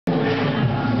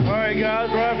Alright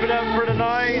guys, wrapping up for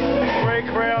tonight. Great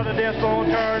crowd that danced the whole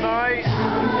entire night.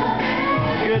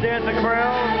 Good dancing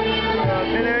crowd.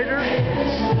 Teenagers.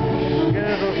 It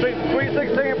is a Sweet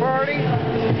 16 party.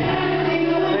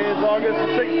 Today is August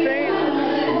the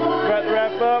 16th. About to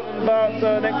wrap up in about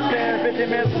the next 10-15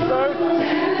 minutes or so.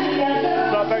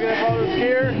 Start packing up all this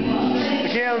gear.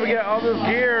 Again, we got all this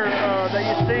gear that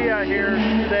you see out here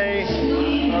today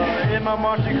in my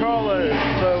Monte Carlo.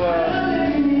 So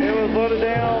it was loaded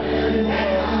down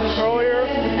earlier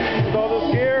with all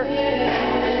this gear.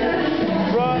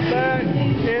 Front, back,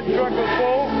 in truck was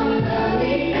full.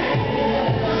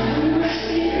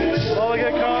 All the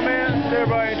good comments.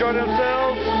 Everybody enjoyed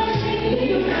themselves.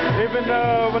 Even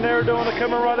when they were doing the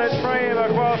come and ride that train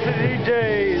across the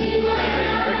DJs,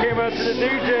 they came up to the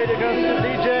DJ to come to the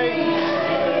DJ.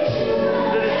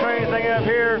 Did the train thing up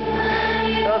here.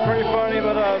 That was pretty funny,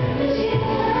 but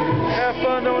have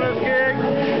fun doing this gig.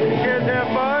 Kids have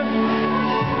fun.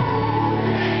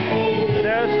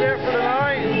 That's it for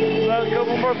tonight. Got a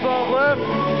couple more songs left.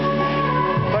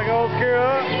 Pack all this gear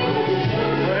up.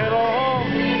 We'll head on home.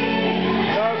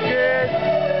 That was good.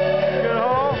 Good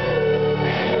haul.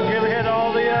 Again, we had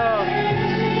all the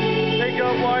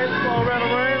makeup lights all around the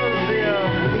room. It was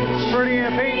the pretty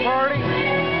and pink party.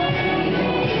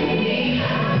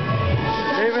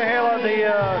 They even had like the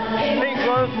pink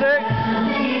glow sticks.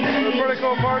 It was a pretty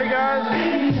cool party, guys.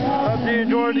 Hope you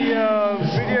enjoyed the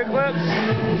video clips.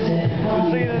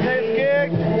 We'll see you in the next gig.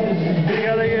 We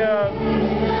got a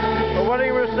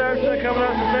wedding reception coming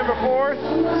up December 4th.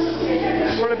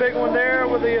 Pretty big one there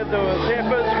with the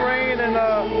 10-foot screen, and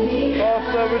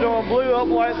also we're doing blue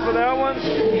uplights for that one.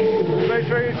 Make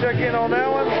sure you check in on that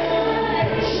one.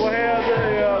 We'll have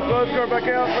the glow score back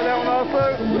out for that one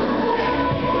also.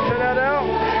 Check that out.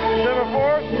 December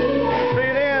 4th. See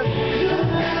you then.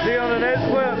 See you on the next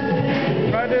clip.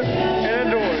 Practice.